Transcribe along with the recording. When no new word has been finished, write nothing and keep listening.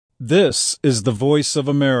This is the voice of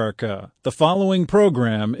America. The following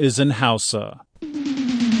program is in Hausa.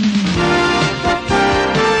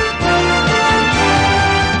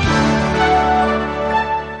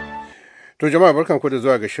 To jama'a barkanku da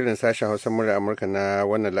zuwa ga shirin sashen Hausa murar Amurka na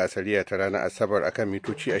wannan lasariya ta ranar Asabar akan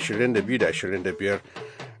mitoci 22 da 25.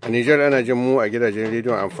 A Nijar ana jin mu a gidajen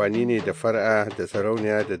rediyon amfani ne da fara'a da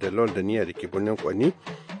sarauniya da dalol da niyya da ke birnin Kwani,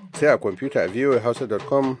 sai a kwamfuta a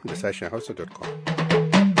voahausa.com da sashen hausa.com.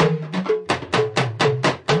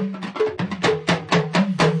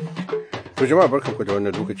 To jama'a barkanku da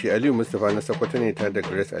wannan lokaci. Aliyu Mustapha na Sokoto ne tare da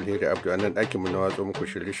Grace Alheri Abdu a nan ɗakin mu na watso muku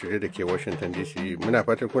shirye-shirye da ke Washington DC. Muna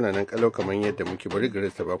fatan kuna nan kalau kamar yadda muke. Bari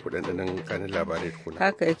Grace ta ba ku ɗanɗanon kanin labarai tukuna.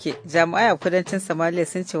 Haka yake. Jami'ai a kudancin Somalia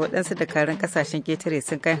sun ce waɗansu dakarun ƙasashen ƙetare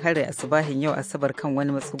sun kai hari asubahin yau Asabar kan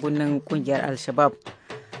wani matsugunin ƙungiyar Al-Shabaab.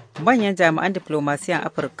 Manyan jami'an diplomasiyan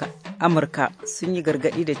Amurka sun yi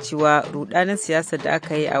gargaɗi da cewa rudanin siyasar da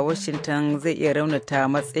aka yi a Washington zai iya raunata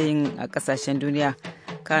matsayin a ƙasashen duniya.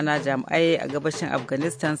 Kana jami'ai a gabashin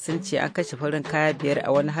Afghanistan sun ce an kashe farin kaya 5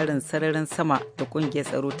 a wani harin sararin sama da kungiyar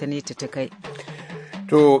tsaro ta neta ta kai.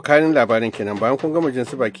 To kanin labarin kenan bayan kun gama jin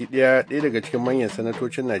su baki ɗaya daga cikin manyan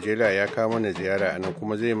sanatocin Najeriya ya kawo mana ziyara a nan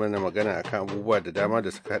kuma zai mana magana akan abubuwa da dama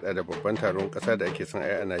da suka hada da babban taron ƙasa da ake son a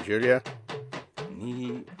yi a Najeriya.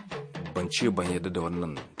 Ni ban ce ban yarda da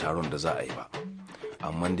wannan taron da za a yi ba,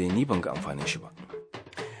 amma dai ni ban ga amfanin shi ba.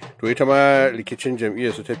 To ita ma rikicin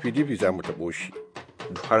jam'iyyar su ta PDP za mu taɓo shi.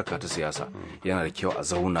 Duk harka ta siyasa yana da kyau a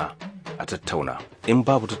zauna a tattauna. In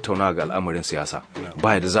babu tattauna ga al'amarin siyasa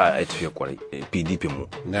ba yadda za a yi tafiya kwarai. PDP mu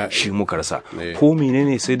shi muka rasa. Ko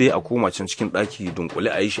menene sai dai a koma can cikin ɗaki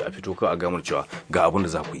dunkule a yi shi a fito kawai a gamar cewa ga abin da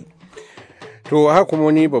za ku yi. To haka kuma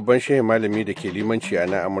wani babban shehin malami da ke limanci a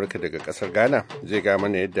nan Amurka daga kasar Ghana zai ga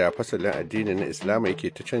mana yadda fasalin addini na Islam yake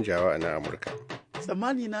ta canjawa a nan Amurka.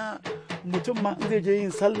 Tsammani na mutum ma in zai je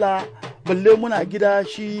yin sallah balle muna gida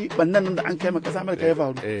shi bannan da an kai maka kasa Amurka ya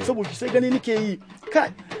faru. Saboda sai gani nake yi kai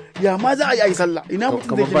ya ma za a yi sallah ina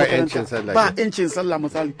mutum zai je makaranta ba yancin sallah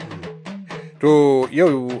misali. To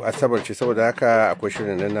yau Asabar ce saboda haka akwai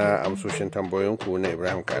shirin na amsoshin tambayoyinku na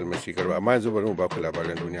Ibrahim ka almasi garba amma yanzu bari mu ba ku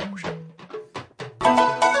labaran duniya ku sha.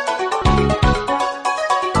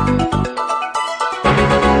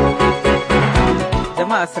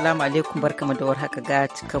 Jama'a assalamu alaikum barkamu da warhaka ga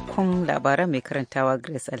cikakkun labaran mai karantawa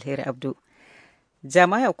Grace Alheri Abdu.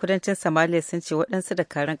 Jami'ai a kudancin Somalia sun ce waɗansu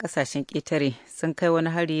dakarun ƙasashen ƙetare sun kai wani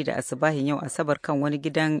hari da asubahin yau Asabar kan wani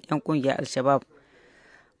gidan 'yan ƙungiyar Al-Shabaab.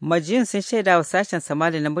 Majiyun sun shaida wa sashen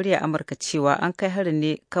Somalia na murya Amurka cewa an kai harin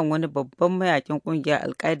ne kan wani babban mayakin ƙungiyar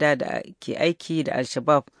Al-Qaeda da ke aiki da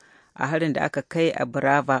Al-Shabaab a harin da aka kai a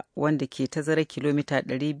Brava wanda ke tazarar kilomita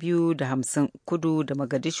 250 kudu da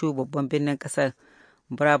Mogadishu babban birnin ƙasar.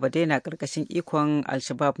 Brava dai na ƙarƙashin ikon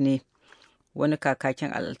Al-Shabaab ne. Wani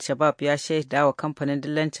kakakin Al-Shabaab ya shaida wa kamfanin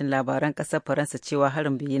dillancin labaran ƙasar Faransa cewa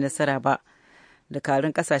harin bai yi nasara ba.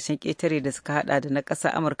 Dakarun ƙasashen ƙetare da suka hada da na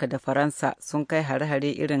ƙasar Amurka da Faransa sun kai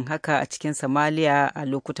hare-hare irin haka a cikin Somalia a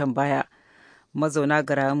lokutan baya. Mazauna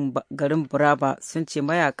garin Brava sun ce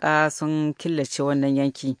mayaka sun killace wannan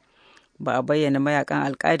yanki. Ba a bayyana mayakan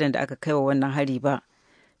Al-Qaeda da aka kai wa wannan hari ba.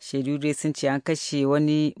 Shaidu dai sun ce an kashe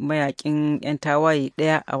wani mayakin 'yan tawaye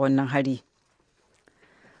ɗaya a wannan hari.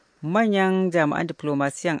 Manyan jami'an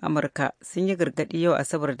diplomasiyan Amurka sun yi gargaɗi yau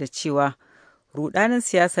Asabar da cewa rudanin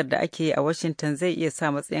siyasar da ake yi a Washington zai iya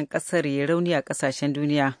sa matsayin ƙasar ya rauni a ƙasashen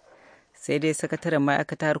duniya. Sai dai sakataren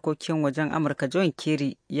ma'aikatar harkokin wajen Amurka John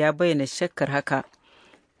Kerry ya bayyana shakkar haka.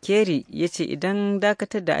 Kerry ya ce idan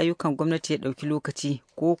dakatar da ayyukan gwamnati ya ɗauki lokaci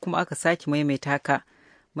ko kuma aka sake maimaita haka,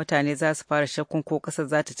 mutane za su fara shakkun ko ƙasar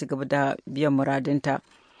za ta ci gaba da biyan muradinta.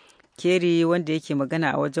 Kerry wanda yake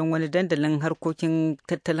magana a wajen wani dandalin harkokin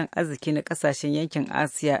tattalin arziki na ƙasashen yankin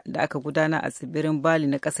Asiya da aka gudana a tsibirin Bali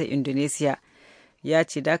na ƙasar Indonesia ya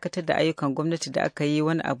ce dakatar da ayyukan gwamnati da aka yi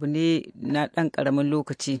wani abu ne na ɗan ƙaramin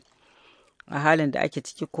lokaci. A halin da ake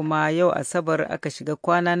ciki kuma yau Asabar aka shiga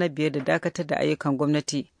kwana na 5 da dakatar da ayyukan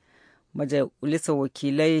gwamnati. Majalisar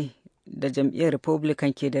wakilai da jam'iyyar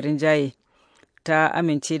Republican ke da rinjaye ta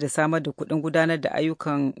amince da samar da kuɗin gudanar da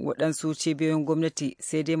ayyukan waɗansu cibiyoyin gwamnati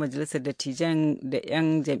sai dai majalisar dattijan da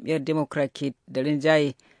 'yan jam'iyyar Democrat ke da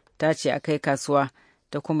rinjaye ta ce a kai kasuwa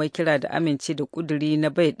ta kuma kira da amince da ƙuduri na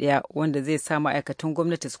bai ɗaya wanda zai sa ma'aikatan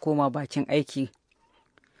gwamnati su koma bakin aiki.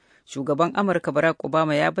 Shugaban Amurka Barack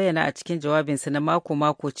Obama ya bayyana a cikin jawabinsa na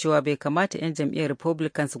mako-mako cewa bai kamata 'yan jam'iyyar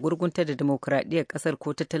Republican su gurgunta da demokuraɗiyyar ƙasar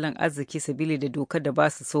ko tattalin arziki sabili da dokar da ba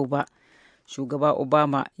su so ba. Shugaba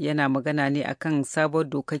Obama yana magana ne akan sabuwar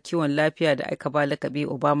dokar kiwon lafiya da aka ba lakabi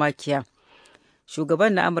Obamacare.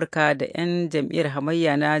 Shugaban na Amurka da 'yan jam'iyyar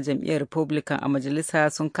hamayya na jam'iyyar Republican a majalisa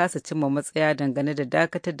sun kasa cimma matsaya dangane da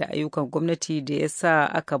dakatar da ayyukan gwamnati da ya sa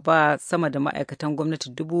aka ba sama da ma'aikatan gwamnati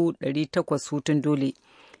 800,000 hutun dole.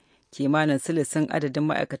 Kimanin silisin adadin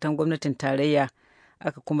ma'aikatan gwamnatin tarayya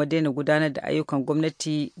aka kuma daina gudanar da ayyukan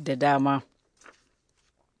gwamnati da dama.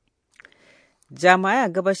 Jami'ai a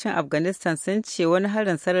gabashin Afghanistan sun ce wani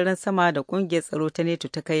harin sararin sama da kungiyar tsaro ta NATO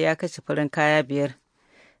ta kai ya kashe farin kaya 5.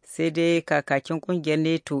 Sai dai kakakin kungiyar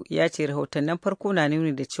NATO ya ce rahotannin farko na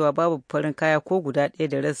nuni da cewa babu farin kaya ko guda ɗaya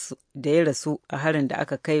da ya rasu a harin da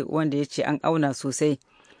aka kai, wanda ya ce an auna sosai.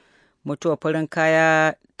 Mutuwar farin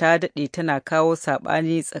kaya ta daɗe tana kawo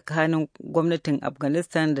saɓani tsakanin gwamnatin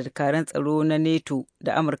Afghanistan da dakarun tsaro na NATO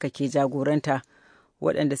da Amurka ke jagoranta,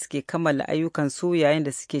 waɗanda suke kammala ayyukansu yayin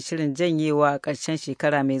da suke shirin janyewa a ƙarshen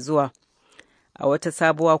shekara mai zuwa. A wata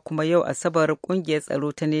sabuwa kuma yau Asabar, ƙungiyar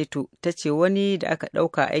tsaro ta NATO ta ce wani da aka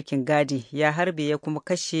ɗauka aikin gadi ya harbe ya kuma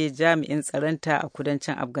kashe jami'in tsaronta a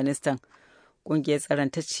kudancin Afghanistan. Ƙungiyar tsaron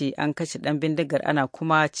ta ce an kashe ɗan bindigar, ana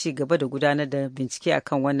kuma ci gaba da gudanar da bincike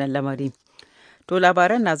akan wannan lamari. To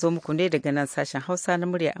labaran na zo muku ne daga nan sashen Hausa na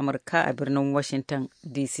murya Amurka a birnin Washington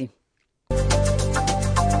DC.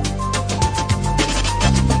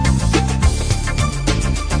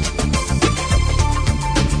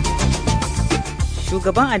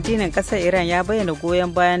 Shugaban addinin ƙasar Iran ya bayyana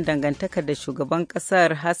goyon bayan dangantakar da shugaban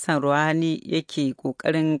ƙasar Hassan Rouhani yake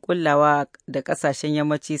ƙoƙarin kullawa da ƙasashen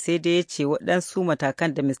yammaci, sai dai ya ce waɗansu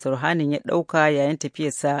matakan da Mr. Rouhani ya ɗauka yayin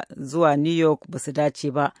tafiyarsa zuwa New York ba su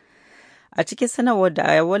dace ba. A cikin sanarwar da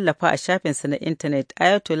ya wallafa a shafinsa na intanet,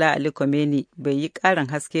 Ayatollah Ali Khamenei bai yi ƙarin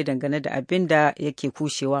haske dangane da abin da yake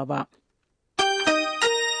kushewa ba.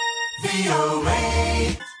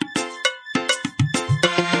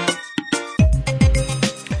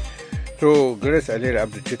 To, Grace Aliyar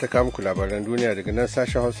Abdu ce ta kawo muku labaran duniya daga nan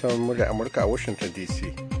sashen Hausa murya Amurka a Washington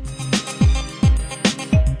DC.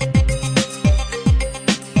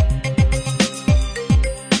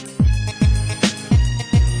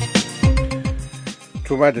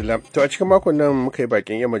 To a cikin makon nan muka yi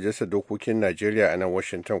bakin 'yan majalisar dokokin Najeriya a nan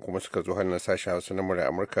Washington kuma suka zo hannun sashen Hausa na murya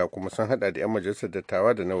Amurka, kuma sun hada da 'yan majalisar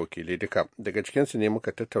dattawa da na wakilai duka. Daga cikinsu ne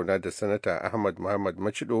muka tattauna da Sanata Ahmad Muhammad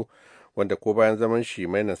Macido, wanda ko bayan zaman shi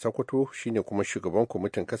mainan Sokoto shine kuma shugaban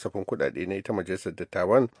kwamitin kasafin kuɗaɗe na ita majalisar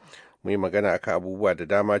dattawan. Mu yi magana akan abubuwa da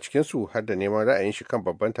dama, cikinsu har da neman ra'ayin shi kan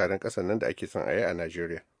babban taron ƙasar nan da ake son a yi a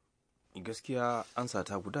Najeriya. Gaskiya ansa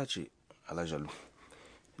ta guda ce, Alhaji.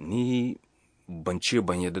 Ni ban ce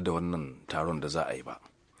ban yarda da wannan taron da za a yi ba,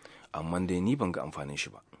 amma dai ni ban ga amfanin shi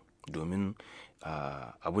ba, domin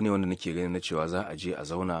abu ne wanda nake gani na cewa za a je a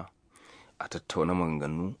zauna a tattauna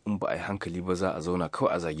maganganu, in ba a yi hankali ba za a zauna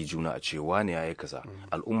kawai a zagi juna, a ce wane ya yi kaza,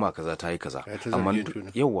 al'umma kaza ta yi kaza, amma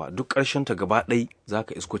yawa duk ƙarshen ta gaba ɗai za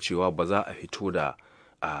ka isko cewa ba za a fito da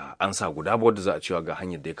an sa guda ba wadda za a cewa ga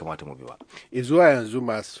hanyar da ya kamata mu bi ba. Zuwa yanzu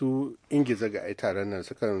masu ingiza ga ai taron nan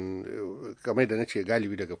sukan, kamar da na ce,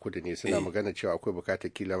 galibi daga kudu ne, suna magana cewa akwai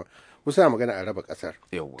bukatar kila suna magana a raba kasar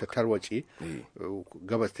ta tarwace,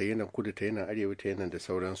 gabas ta yi nan, kudu ta yi nan, arewa ta yi nan da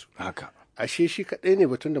sauransu. Haka ashe shi kaɗai ne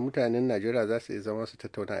batun da mutanen Najeriya za su iya zama su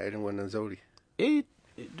tattauna a irin wannan zauri?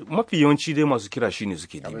 Mafi yawanci dai masu kira shi ne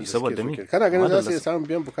suke dibi, saboda me kana ganin za su iya samun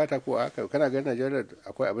biyan bukata ko haka? Kana ganin Najeriya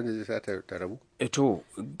akwai abin da zai sa ta rabu? To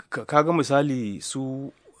kaga misali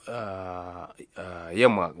su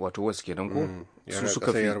yamma, wato wasu kenan ko su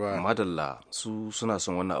suka fi madalla, su suna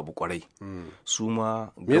son wannan abu kwarai. Su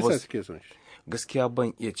ma me yasa suke son shi? Gaskiya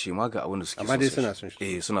ban iya ce ma ga abin da suke so. Amma dai suna son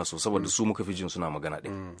shi. Suna so, saboda su muka fi jin suna magana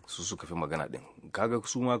din. Su suka fi magana din. Kaga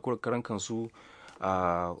su ma karan kansu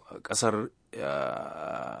a kasar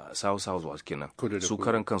south west kenan, su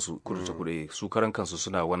karan kansu kudu ta kudu, su karan kansu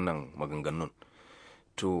suna wannan maganganun.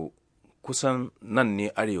 To kusan nan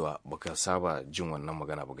ne arewa baka saba jin wannan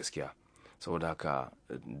magana ba gaskiya, saboda haka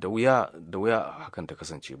da wuya hakan ta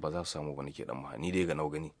kasance, ba za su samu ba, nake dan ma ni dai ga nau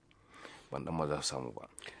gani ban dan ma za su samu ba.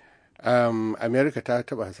 America ta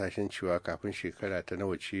taba hasashen cewa kafin shekara ta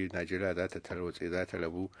nawa ce Najeriya za ta tarwatse, za ta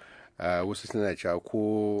rabu. Wasu suna cewa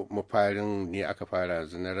ko mafarin ne aka fara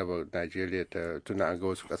yanzu na raba Najeriya ta tuna an ga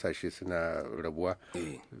wasu kasashe suna rabuwa.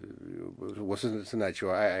 Wasu suna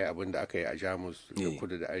cewa ai abin da aka yi a Jamus da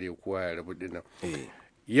kudu da arewa kowa ya rabu dinnan.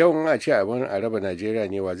 Yau a ce abin a raba Najeriya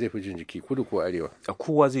ne, wa zai fi jin jiki, kudu ko arewa?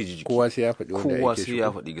 Kowa zai ji jiki, kowa sai ya faɗi wanda kowa sai ya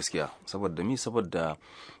faɗi gaskiya, saboda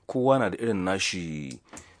kowa na da irin nashi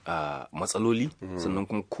matsaloli, sannan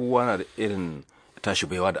kuma kowa na da irin tashi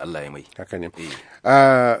baiwa da Allah ya mai. Haka ne.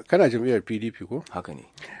 Kana jam'iyyar PDP ko? Haka ne.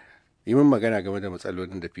 yi min magana game da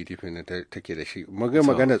matsalolin da PDP na take da shi.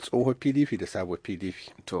 Magana tsohon PDP da sabon PDP.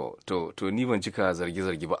 To ni ban cika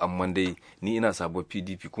zargi ba, amma dai ni ina sabon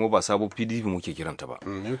PDP, kuma ba sabon PDP muke kiranta ba.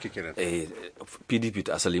 Muke kiranta. PDP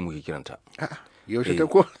ta asali muke kiranta. Yaushe ta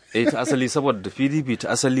ko? Ta asali, saboda PDP ta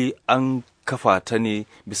asali an kafa ta ne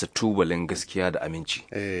bisa tubalin gaskiya da aminci.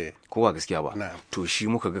 Ko ba gaskiya ba. To shi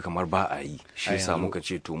muka ga kamar ba a yi. Shi yasa muka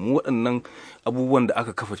ce to mu waɗannan abubuwan da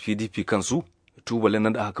aka kafa PDP kansu, tubalin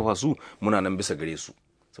nan da aka kafa su, muna nan bisa gare su.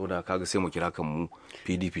 Saboda kaga sai mu kira kan mu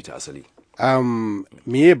PDP ta asali.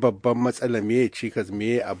 Meye babban matsala, meye cikas,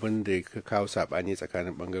 meye abin da ya kawo sabani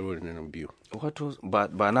tsakanin bangarorin nan biyu? Wato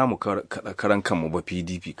ba namu karan kanmu ba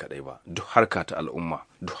PDP kadai ba, duk harka ta al'umma,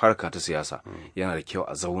 duk harka ta siyasa yana da kyau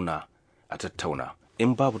a zauna a tattauna.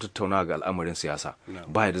 In babu tattauna ga al'amarin siyasa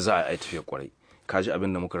ba yadda za a yi tafiya kwarai. Kaji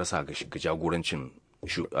abin da muka rasa ga jagorancin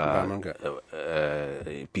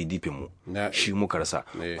PDP mu shi muka rasa.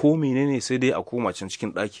 Ko menene sai dai a koma can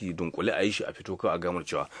cikin ɗaki dunkule a yi shi a fito kawai a gamar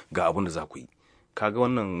cewa ga abin da za ku yi. Kaga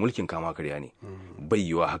wannan mulkin kama karya ne, bai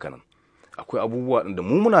yiwa haka nan. Akwai abubuwa da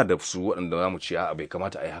mu muna da su waɗanda za mu ce a bai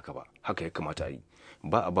kamata a yi haka ba, haka ya kamata a yi.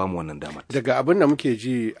 Ba a bamu wannan damar. Daga abin da muke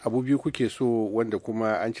ji, abu biyu kuke so wanda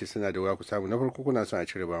kuma an ce suna da wuya ku samu. Na farko kuna son a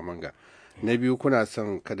cire ba manga, na biyu kuna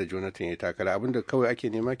son kada Jonathan ya takara. Abin da kawai ake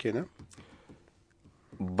nema kenan?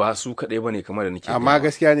 Ba su kaɗai ba ne kamar da nake. Amma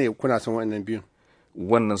gaskiya ne kuna son wannan biyun?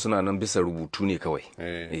 Wannan suna nan bisa rubutu ne kawai.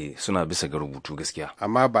 Suna bisa ga rubutu gaskiya.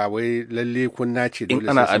 Amma ba wai lalle kun nace dole. In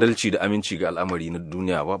ana adalci da aminci ga al'amari na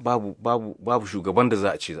duniya babu shugaban da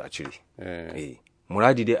za a ce za a cire.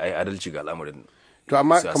 Muradi dai a yi adalci ga al'amarin. To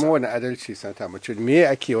amma kamar wani adalci santa mace me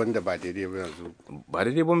ake wanda ba daidai ba yanzu? Ba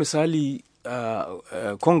daidai ba, misali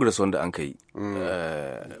Congress wanda an kai.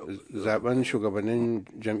 Zaben shugabannin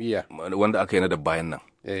jam'iyya wanda aka yi na da bayan nan.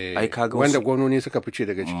 Ai kaga wanda gwamnoni suka fice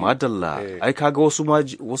daga ciki. Madalla, ai kaga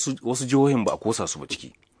wasu jihohin ba a kosa su ba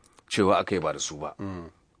ciki, cewa aka yi ba da su ba.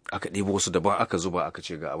 Aka ɗebo wasu daban aka zuba aka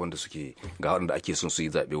ce ga abin da suke, ga wanda ake son su yi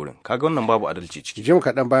zaɓe wurin. Kaga wannan babu adalci ciki. Jim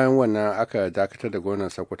kaɗan bayan wannan aka dakatar da gwamnan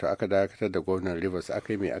Sokoto, aka dakatar da gwamnan Rivers,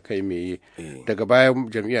 aka yi me daga bayan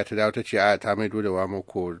jam'iyya ta dawo ta ce a ta maido da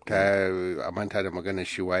Wamako, ta amanta da maganar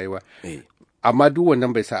shi wayewa. Amma duk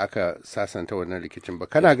wannan bai sa aka sasanta wannan rikicin ba.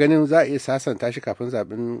 Kana ganin za a iya sasanta shi kafin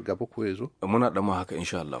zaɓen gaba ko ya zo? Muna ɗan haka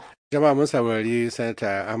insha Allah. Jama'a, mun saurari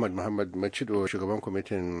Sanata Ahmad Muhammad Macido, shugaban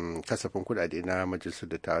kwamitin kasafin kuɗaɗe na Majalisar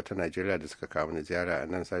Dattawa ta Najeriya, da suka kawo mana ziyara a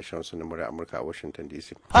nan sashen su na murar Amurka a Washington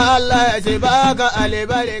DC. Allah ya ce baka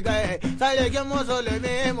alibari gai sarkin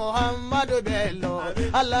musulmi Muhammadu Bello.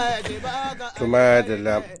 Allah ya ce baka.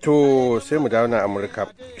 To sai mu dawo na Amurka.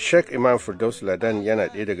 Sheikh Imam Firdaus Ladan yana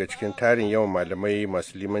ɗaya daga cikin tarin yawan malamai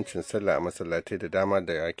masu limancin sallah a masallatai da dama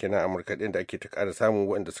da ke na Amurka ɗin da ake ta ƙara samun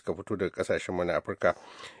waɗanda suka fito daga ƙasashen mu na Afirka.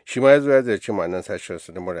 Shi ma ya zo ya ziyarci mu a nan sashen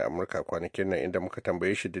su na murar Amurka kwanakin nan, inda muka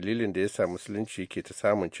tambaye shi dalilin da ya sa musulunci ke ta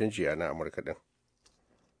samun canji a nan Amurka ɗin.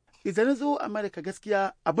 Idan na zo Amurka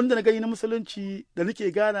gaskiya abin da na gani na musulunci da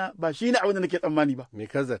nake gana ba shi ne abin da nake tsammani ba. Me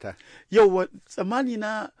ka zata? Yau tsammani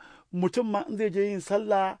na mutum ma in zai je yin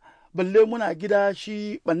sallah, balle muna gida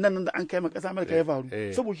shi bannan nan da an kai ma ƙasa Amurka ya faru.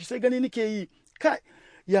 Saboda shi sai gani nake yi kai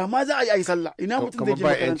ya ma za a yi sallah, ina mutum zai je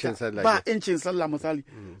makaranta ba yancin sallah misali.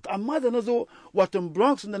 Amma da na zo wato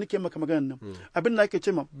Bronx da nake maka maganar nan, abin da ake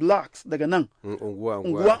ce ma blocks daga nan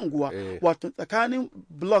unguwa wato tsakanin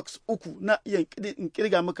blocks uku na iya in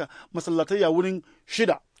kirga maka masallatayya wurin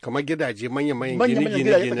 6, kamar gidaje manyan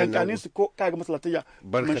gidaje tsakanin su ko kaga masallatayya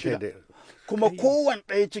barkatai, kuma kowanne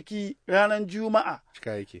ɗaya ciki ranar Juma'a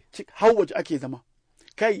har waje ake zama.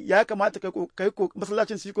 Kai ya kamata kai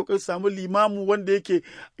masallacin su yi kokari su samu limamu wanda yake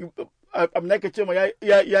abin ka ce ma ya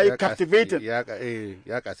yi captivated, ya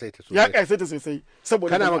kasaita sosai.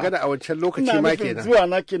 Saboda kana magana a wancan lokaci ma kenan, zuwa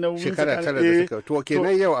na kenan shekara 9 da suka to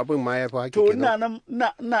kenan yau abin ma ya fi haka kenan. To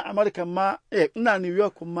ina Amurka ma ina New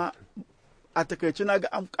York ma a takaice na ga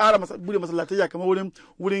an ƙara bude masallatai kamar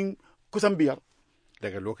wurin kusan 5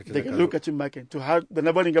 daga lokacin ma kenan. To har da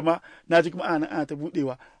na barin gama na ji kuma ana ta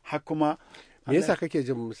budewa har kuma. Me yasa kake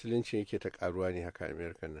jin musulunci yake ta karuwa ne haka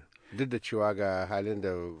Amerika nan, duk da cewa ga halin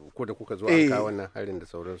da ko da kuka zo an kawo wannan halin da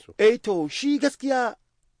sauransu? To shi gaskiya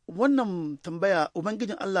wannan tambaya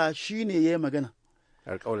ubangijin Allah shi ne ya yi magana,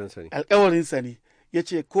 alƙawarinsa ne ya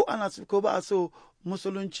ce ko ana so ko ba a so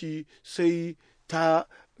musulunci sai ta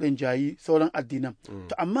rinjayi sauran addinan.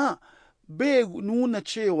 To amma bai nuna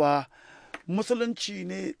cewa musulunci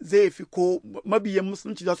ne zai fi ko mabiyan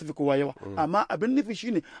musulunci za su fi kowa yawa, amma abin nufi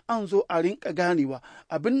shine an zo a rinka ganewa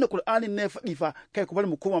abin da Qur'anin ne ya faɗi fa kai ku bar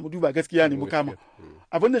mu koma mu duba gaskiya ne mu kama,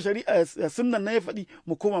 abin da shari'a sunnan ne ya faɗi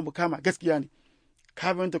mu koma mu kama gaskiya ne.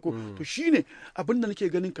 ka fahimta ko to shine abin da nake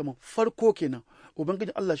ganin kamar farko kenan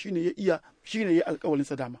ubangiji Allah shine ya iya shine ya alƙawarin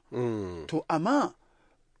sa dama to amma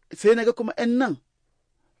sai naga kuma ƴan nan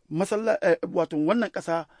wato wannan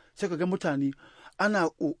ƙasa sai ka ga mutane ana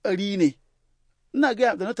ƙoƙari ne ina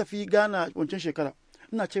ga da na tafi Ghana wancan shekara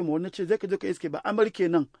ina ce ma wani ce zai ka je ka iske ba Amurke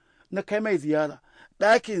nan na kai mai ziyara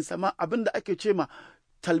ɗakin sama abin da ake ce ma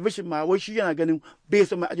talbishin ma wai shi yana ganin bai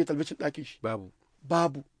so mai aje talbishin ɗakin shi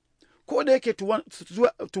babu ko da yake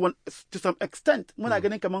to some extent muna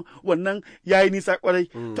ganin kaman wannan yayi nisa kwarai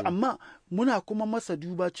to amma muna kuma masa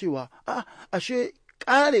duba cewa ashe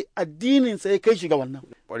kare addinin sa ya kai shi ga wannan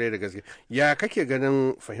kwarai da gaske. Ya kake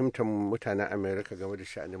ganin fahimtar mutanen Amerika game da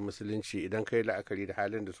sha'anin musulunci idan kai la'akari da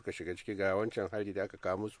halin da suka shiga ciki ga wancan hali da aka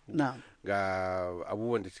kawo musu ga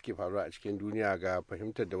abubuwan da suke faruwa a cikin duniya ga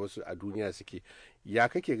fahimtar da wasu a duniya suke, ya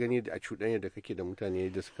kake gani a cuɗanya da kake da mutane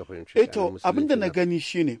da suka fahimci sha'anin musulunci? Abin da na gani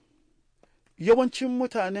shine yawancin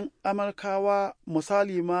mutanen Amurkawa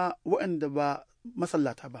misali ma waɗanda ba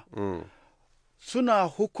masallata ba suna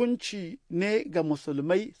hukunci ne ga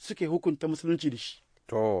musulmai suke hukunta musulunci da shi.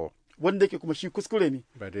 To. Wanda yake kuma shi kuskure ne.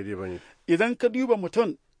 Ba daidai ba ne. Idan ka duba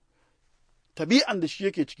mutum tabi'an da shi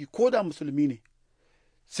yake ciki ko da musulmi ne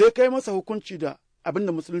sai kai masa hukunci da abin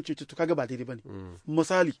da musulunci to kaga ba daidai ba ne.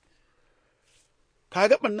 Misali,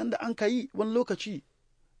 kaga ɓannan da an ka yi wani lokaci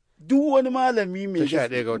duk wani malami mai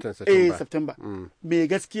gaskiya ga watan September mai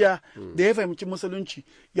gaskiya da ya fahimci musulunci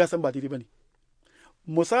ya san ba daidai ba ne.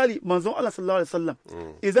 Misali, manzon Allah sallallahu alaihi wasallam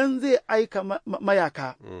idan zai aika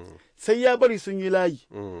mayaka sai ya bari sun yi layi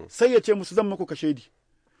sai ya ce musu zan muku kashedi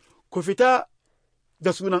ku fita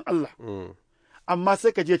da sunan Allah amma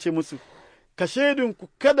sai ka je ce musu kashedin ku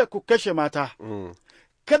kada ku kashe mata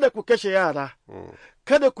kada ku kashe yara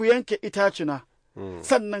kada ku yanke itacuna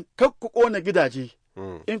sannan kar ku kona gidaje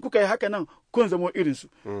in kuka yi haka nan kun zamo irinsu.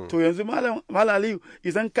 To yanzu Malam Aliyu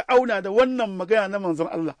idan ka auna da wannan magana na manzon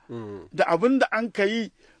Allah da abin da an ka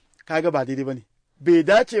yi kaga ba daidai ba ne. Bai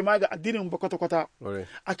dace ma ga addinin ba kwata-kwata.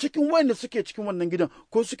 A cikin wayanda suke cikin wannan gidan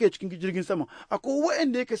ko suke cikin jirgin sama akwai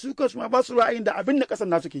wayanda yake su kansu ma ba su ra'ayin da abin da kasan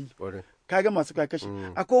na suke yi. Kaga masu ka kashe.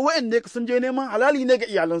 Akwai wayanda yake sun je neman halali ne ga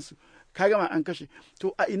iyalansu. Kaga ma an kashe.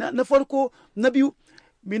 To a ina na farko na biyu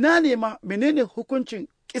menene hukuncin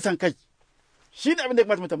kisan kai? Shi ne abin da ya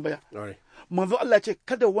kamata mu tambaya. Manzo Allah ce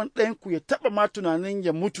kada wani ɗayan ku ya taɓa ma tunanin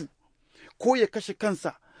ya mutu ko ya kashe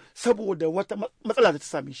kansa saboda wata matsala da ta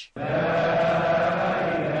same shi.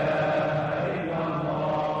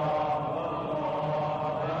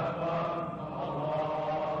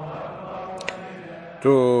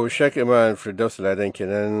 To Sheikh Imam Firdaus Ladan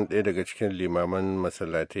kenan ɗaya daga cikin limaman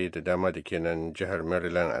masallatai da dama da kenan jihar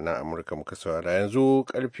Maryland a nan Amurka muka saurara yanzu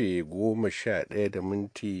karfe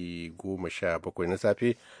 11:17 na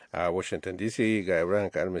safe a Washington DC ga Ibrahim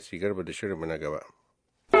Kalmasi Garba da shirinmu na gaba.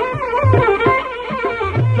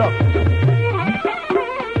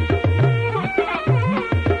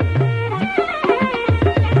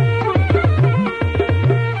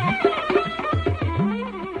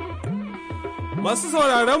 Masu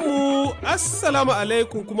sauraronmu, Assalamu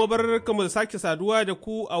alaikum kuma barkamu da sake saduwa da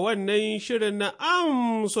ku a wannan shirin na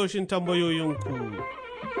amsoshin tambayoyinku.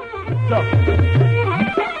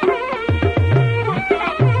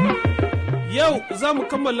 Yau za mu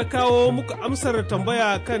kammala kawo muku amsar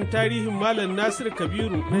tambaya kan tarihin Malam Nasir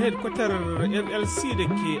Kabiru na hedkwatar NLC da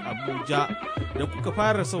ke Abuja da kuka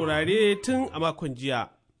fara saurare tun a makon jiya.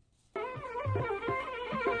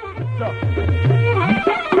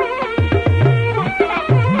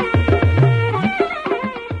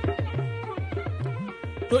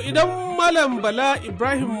 To idan Malam Bala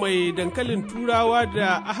Ibrahim mai dankalin Turawa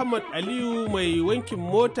da Ahmad Aliyu mai wankin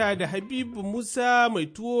mota da Habibu Musa mai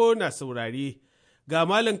tuwo na saurare, ga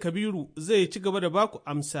Malam Kabiru zai ci gaba da baku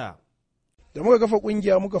amsa. Da muka kafa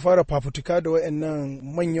kungiya muka fara fafutuka da wayannan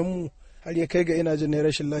manyanmu har ya kai ga ina jin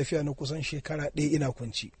rashin lafiya na kusan shekara ɗaya ina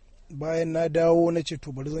kwanci. Bayan na dawo na ce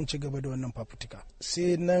to bari zan ci gaba da wannan fafutuka.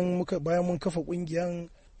 Sai nan bayan mun kafa kungiyan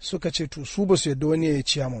suka ce to su ba su yadda wani ya yi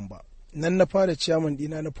ciyaman ba. Nan na fara ciyaman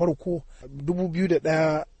dina na farko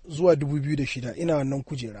 2001 zuwa 2006 ina wannan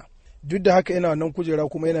kujera. Duk da haka ina wannan kujera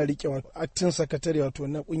kuma yana rike acting secretary wato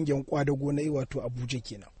na kungiyar kwadago na wato Abuja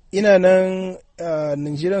kenan. Ina nan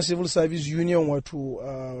Nigerian Civil Service Union wato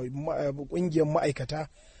kungiyar ma'aikata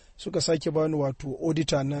suka sake bani wato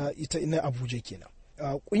auditor na ita ina Abuja kenan.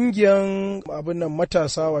 Kungiyar abin nan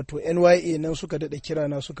matasa wato NYA nan suka daɗa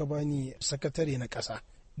kirana suka bani sakatare na ƙasa.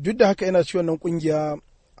 Duk da haka ina ci wannan kungiya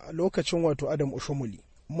a lokacin wato Adam Oshomoli.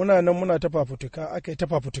 Muna nan muna ta fafutuka, aka yi ta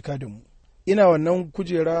fafutuka da mu. Ina wannan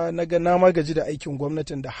kujera na ga na gaji da aikin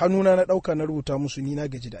gwamnatin da hannuna na ɗauka na rubuta musu ni na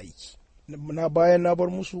gaji da aiki. bayan na bar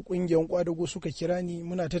musu ƙungiyar kwadago suka kira ni,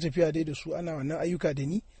 muna ta tafiya dai da su ana wannan ayyuka da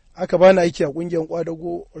ni. Aka bani aiki a ƙungiyar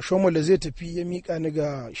kwadago, Shomola zai tafi ya miƙa ni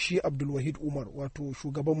ga shi Abdulwahid Umar, wato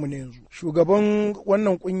shugabanmu na yanzu. Shugaban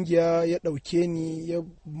wannan ƙungiya ya ɗauke ni ya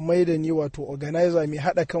maida ni wato organizer mai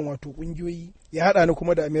haɗa kan wato ƙungiyoyi, ya haɗa ni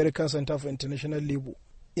kuma da American Center for International Labour.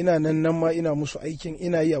 Ina nan ma ina musu aikin,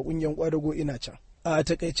 ina yi a ƙungiyar kwadago, ina can. A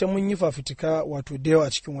takaice mun yi fafutuka wato da yawa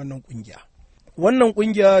cikin wannan ƙungiya. Wannan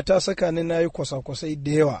ƙungiya ta saka ni na yi kwasa-kwasai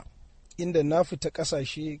da yawa, inda na fita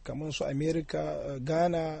ƙasashe kamar su America,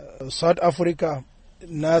 Ghana, South Africa.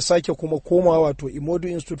 Na sake kuma komawa wato Imodu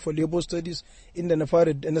Institute for Labor Studies, inda na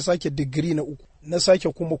sake digiri na 3. Na sake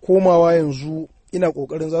kuma komawa yanzu ina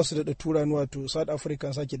ƙoƙarin za su daɗa tura ni wato South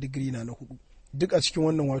Africa sake digiri na 4. Duk a cikin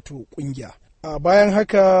wannan wato ƙungiya. Bayan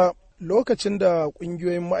haka, lokacin da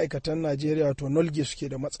ƙungiyoyin ma'aikatan Najeriya wato Nolge suke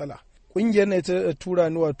da matsala, ƙungiyar ne ta tura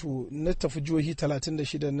ni wato na tafi jihohi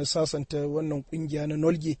 36 na sasanta wannan ƙungiya na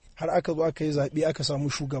Nolge, har aka zo aka yi zaɓe aka samu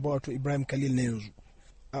shugaba wato Ibrahim Khalil na yanzu.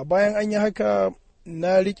 Bayan an yi haka,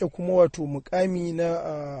 na riƙe kuma wato mukami na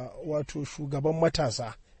wato shugaban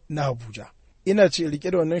matasa na Abuja. Ina ce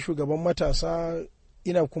riƙe da wannan shugaban matasa,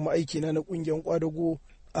 ina kuma aiki na ƙungiyar kwadago.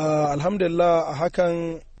 Alhamdulillah, a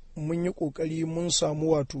hakan mun yi ƙoƙari mun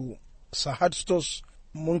samu wato Sahad Stores,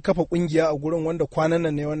 mun kafa ƙungiya a gurin wanda kwanan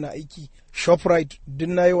nan ne wannan aiki. Shoprite duk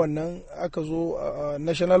na yi wannan. Aka zo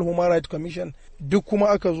National Human Rights Commission, duk kuma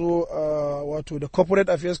aka zo wato da Corporate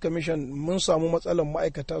Affairs Commission. Mun samu matsalar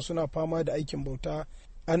ma'aikata suna fama da aikin bauta,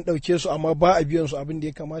 an ɗauke su amma ba a biyan su abin da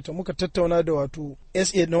ya kamata. Muka tattauna da wato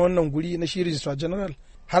SA na wannan guri na shi Registrar General,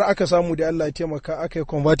 har aka samu da Allah ya taimaka aka yi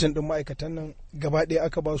converting ɗin ma'aikatan nan gaba ɗaya,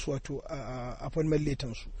 aka ba su wato appointment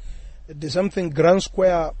letter su. Da something Grand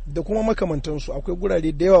Square da kuma makamantansu. Akwai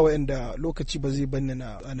gurare da yawa waɗanda lokaci ba zai banni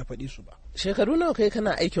na faɗi su ba. Shekaru nawa kai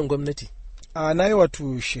kana aikin gwamnati? Na yi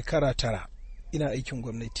wato shekara 9 ina aikin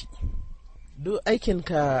gwamnati. Duk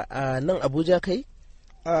aikinka a nan Abuja kai?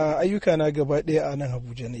 Ayyuka na gaba ɗaya a nan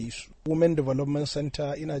Abuja na yi su. Women Development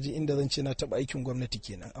Center, ina ji inda zan ce na taɓa aikin gwamnati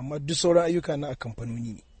kenan, amma duk sauran ayyuka na a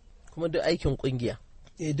kamfanoni ne. Kuma duk aikin ƙungiya?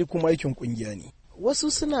 Duk kuma aikin ƙungiya ne.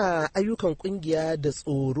 Wasu suna ayyukan kungiya da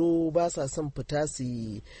tsoro, ba sa son fita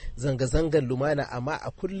su zanga-zangar lumana, amma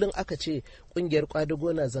a kullum aka ce kungiyar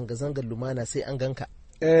kwadago na zanga-zangar lumana sai an ganka.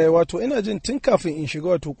 Wato ina jin tun kafin in shiga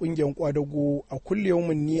wato kungiyar kwadago, a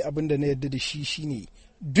kullum ni abin da na yarda da shi shine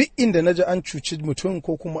duk inda na ji an cuci mutum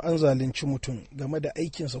ko kuma an zalunci mutum game da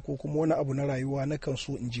aikinsa ko kuma wani abu na rayuwa, na kan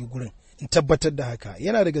so in je gurin in tabbatar da haka.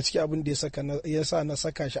 Yana daga cikin abin da ya sa na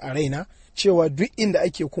saka shi a raina, cewa duk inda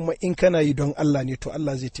ake kuma in kana yi don Allah ne to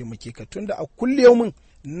Allah zai taimake ka. Tunda a kullum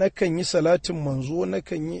nakan yi salatin manzo,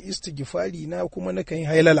 nakan yi istighfari na, kuma nakan yi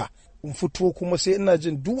hailala. In fito kuma sai ina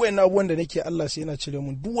jin duk wani abubuwan da nake, Allah sai yana cire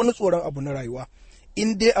mun duk wani tsoron abu na rayuwa.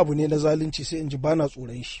 In dai abu ne na zalunci sai in ji bana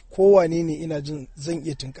tsoron shi, kowane ne ina jin zan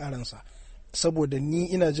iya tunkaransa, saboda ni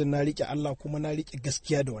ina jin na riƙe Allah kuma na riƙe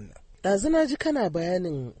gaskiya da wannan. Ɗazu na ji kana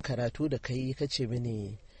bayanin karatu da kai, kace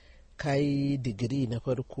mini kayi digiri na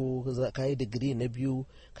farko, kayi digiri na 2,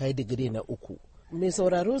 kayi digiri na 3. Mai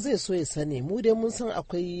sauraro zai so ya sani, mu dai mun san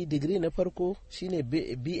akwai digiri na farko shine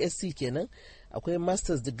BSc kenan, akwai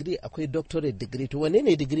masters degree, akwai doctorate degree. To wane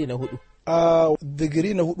ne digiri na 4?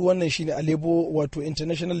 Digiri na 4 wannan shine a labor, wato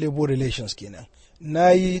international labor relations kenan. Na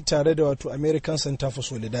yi tare da wato American Center for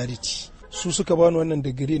Solidarity, su suka bani wannan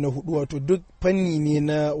digiri na 4, wato duk fanni ne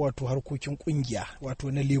na wato harkokin kungiya,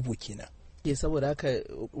 wato na labor kenan. Saboda haka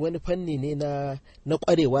wani fanni ne na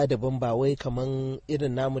kwarewa daban, ba wai kaman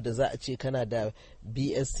irin namu da za a ce kana da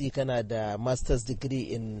BSc, kana da master's degree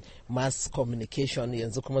in mass communication,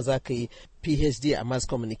 yanzu kuma za ka yi PhD a mass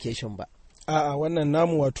communication ba. Wannan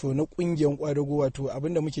namu wato na kungiyar kwadago, wato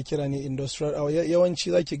abinda muke kira ne industrial.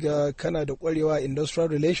 Yawanci zaki ga kana da kwarewa industrial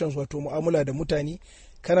relations, wato mu'amala da mutane,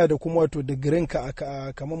 kana da kuma wato digirin ka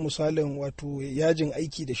kamar misalin wato yajin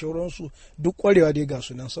aiki da shauransu, duk kwarewa dai ga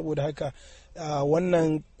sunan. Saboda haka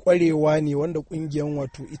wannan kwarewa ne wanda kungiyar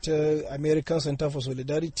wato ita American Center for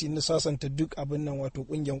Solidarity na sasanta duk abin nan wato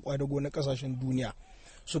kungiyar kwadago na kasashen duniya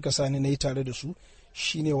suka sani na yi tare da su,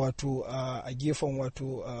 shine wato a gefen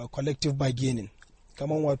wato collective bargaining,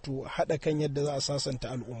 kamar wato haɗa kan yadda za a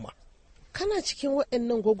sasanta al'umma. Kana cikin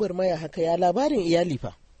waɗannan gwagwarmaya haka, ya labarin iyali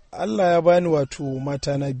fa? Allah ya bani wato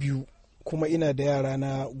mata na 2, kuma ina da yara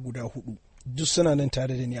na guda 4, duk suna nan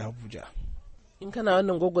tare da ni a Abuja. In kana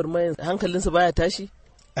wannan gwagwarmayan hankalinsu baya tashi?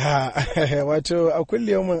 Wato a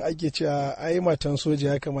kullum ake cewa ai matan soja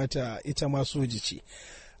ya kamata ita ma soji ce.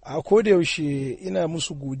 A koda yaushe ina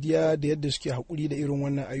musu godiya da yadda suke haƙuri da irin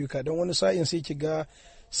wannan ayyuka, don wani sa'in sai ki ga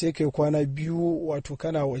sai kai kwana biyu wato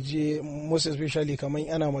kana waje, most especially kamar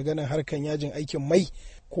ana maganar harkan yajin aikin mai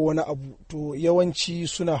ko wani abu, to yawanci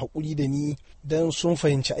suna haƙuri da ni don sun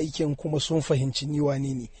fahimci aikin kuma sun fahimci ni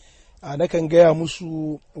wane ne. Nakan gaya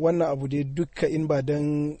musu wannan abu dai dukka in ba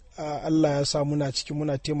don Allah ya sa muna cikin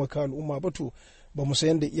muna taimaka al'umma ba to ba mu san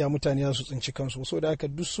yadda iya mutane za su tsinci kansu, so da haka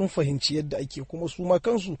duk sun fahimci yadda ake, kuma su ma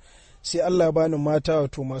kansu sai Allah ya bani mata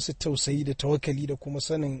wato masu tausayi da tawakkali da kuma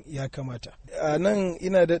sanin ya kamata. A nan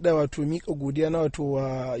ina daɗa wato miƙa godiya na wato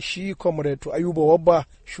wa shi comrade Ayuba Wabba,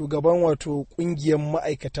 shugaban wato ƙungiyar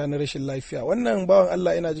ma'aikata na rashin lafiya. Wannan bawan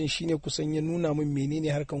Allah ina jin shine kusan ya nuna min menene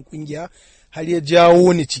harkan ƙungiya har ya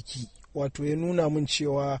jawo ni ciki, wato ya nuna min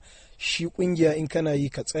cewa shi kungiya in kana yi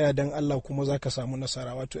ka tsaya don Allah kuma za ka samu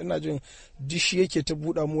nasara. Wato ina jin duk shi yake ta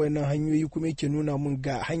buɗa mu wannan hanyoyi kuma yake nuna mun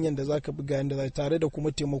ga hanyar da za ka bi ga yadda za, tare da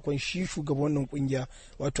kuma taimakon shi shugaban wannan kungiya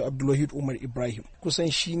wato Abdulwahid Umar Ibrahim.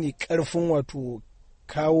 Kusan shi ne karfin wato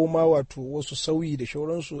kawo ma wato wasu sauyi da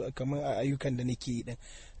shauransu kamar a ayyukan da nake yi din.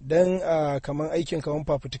 Dan kamar aikin kamar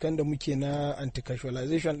fafutukan da muke na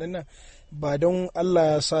anti-casualization din nan, ba don Allah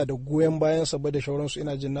ya sa da goyon bayansa ba da shauransu,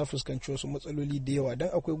 ina jin na fuskanci wasu matsaloli da yawa. Dan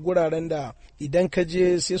akwai guraren da idan ka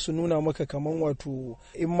je sai su nuna maka kamar wato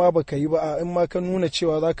in ma baka yi ba, in ma ka nuna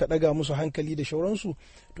cewa za ka ɗaga musu hankali da shauransu,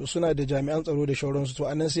 to suna da jami'an tsaro da shauransu, to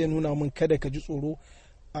anan sai nuna mun kada ka ji tsoro.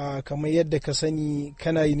 Kamar yadda ka sani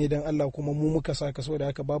kana yi ne don Allah kuma mu muka sa ka, saboda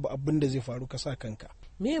haka babu abin da zai faru ka sa kanka.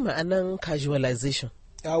 Me ma'anan casualization?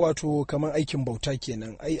 Wato kamar aikin bauta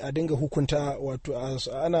kenan, a dinga hukunta wato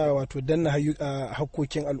ana wato danna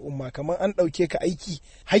hakkokin al'umma, kamar an ɗauke ka aiki,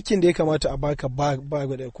 hakkin da ya kamata a baka ba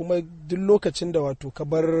kuma duk lokacin da wato ka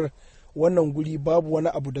bar wannan guri babu wani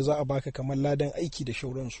abu da za a baka kamar ladan aiki da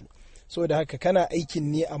shauransu. Saboda haka kana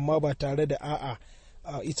aikin ne amma ba tare da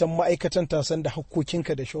ita ma'aikatan ta san da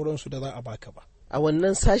hakkokinka da shauransu da za a baka ba. A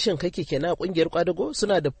wannan sashen kake kenan a kungiyar kwadago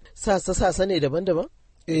suna da sasa ne daban-daban?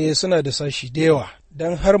 Suna da sashi da yawa,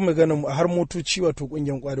 don har har motoci wato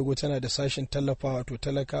kungiyar kwadago tana da sashen tallafa wato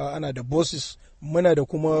talakawa, ana da bosses, muna da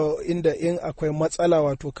kuma inda in akwai matsala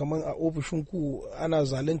wato kamar a ofishinku ana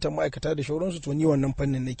zalunta ma'aikata da shauransu, to ni wannan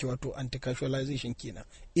fannin nake wato anti-casualization kenan.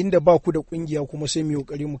 Inda ba ku da kungiya kuma sai mu yi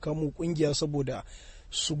kokari mu kamo kungiya saboda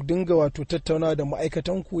su dinga wato tattauna da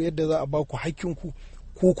ma'aikatanku yadda za a ba ku hakkinku,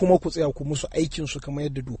 ku kuma ku tsaya ku musu aikinsu kamar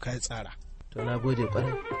yadda doka ya tsara. To na gode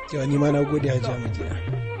kwarai. Yawa ni ma na gode Hajiya Madina.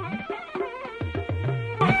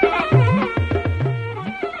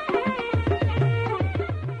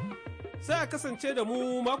 Sai a kasance da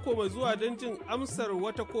mu mako mai zuwa don jin amsar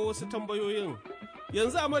wata ko wasu tambayoyin.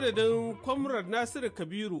 Yanzu a madadin Comrade Nasiru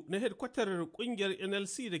Kabiru na hedkwatar kungiyar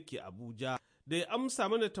NLC da ke Abuja, da ya amsa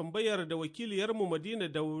mana tambayar da wakiliyarmu Madina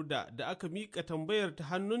Dauda da aka miƙa tambayar ta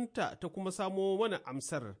hannunta ta kuma samo mana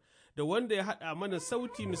amsar, da wanda ya haɗa mana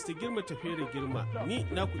sauti Mr. Girma Tafere Girma. Ni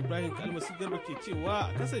naku Ibrahim Kalmasi Garba ke cewa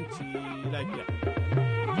a kasance lafiya.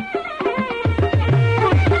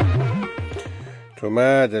 To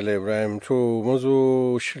ma da Ibrahim, to mun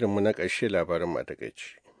zo shirinmu na ƙarshe, labarin a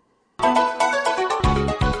takaici.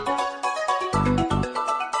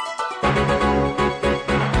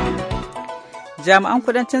 Jami'an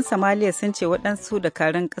kudancin Somalia sun ce waɗansu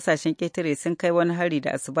dakarun ƙasashen ƙetare sun kai wani hari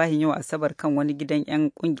da asubahin yau Asabar kan wani gidan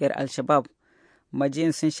 'yan ƙungiyar Al-Shabaab.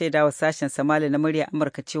 Majiyin sun shaida wa sashen Somalia na murya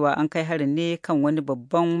Amurka cewa an kai harin ne kan wani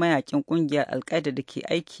babban mayakin ƙungiyar Al-Qaeda da ke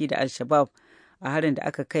aiki da Al-Shabaab a harin da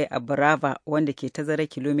aka kai a Barava, wanda ke tazara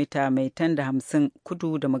kilomita mai tan da 50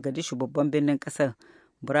 kudu da Mogadishu, babban birnin ƙasar.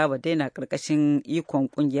 Barava dai na ƙarƙashin ikon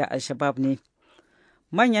ƙungiyar Al-Shabaab ne.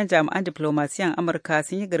 Manyan jami'an diplomasiyan Amurka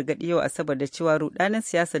sun yi gargaɗi yau Asabar da cewa rudanin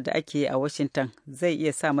siyasar da ake yi a Washington zai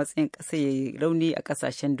iya sa matsayin ƙasa ya yi rauni a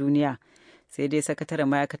ƙasashen duniya. Sai dai sakataren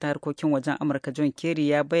ma'aikatar harkokin wajen Amurka John Kerry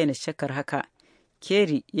ya bayyana shakkar haka.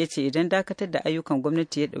 Kerry ya ce idan dakatar da ayyukan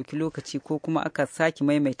gwamnati ya ɗauki lokaci ko kuma aka sake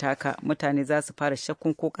maimaita haka, mutane za su fara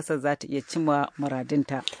shakkun ko ƙasar za ta iya cimma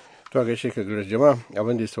muradinta. To a gaishe ka Grace, jama'a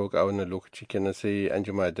abin da ya sauka a wannan lokaci kenan, sai an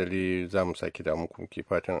jima dare za mu sake da muku, ke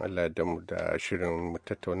fatan Allah ya mu da shirin mu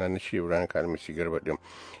tattauna na shi Ibrahim Kalmasi Garba din.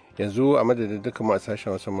 Yanzu a madadin duka ma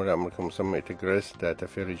sashen wasan murar Amurka, musamman ita Grace da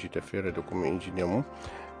tafiyar da kuma injiniyan mu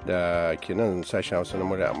da ke nan sashen Hausa na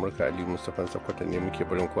murar Amurka, Ali Mustapha Sakwata ne muke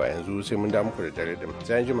barin ku a yanzu, sai mun da muku da dare din.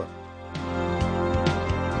 Sai an jima.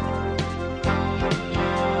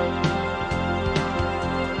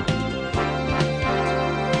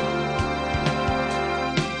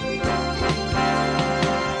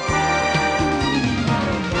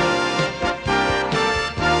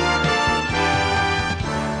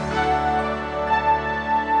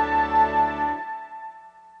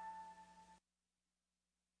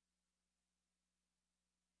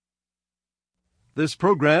 This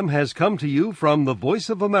program has come to you from the Voice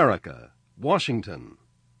of America, Washington.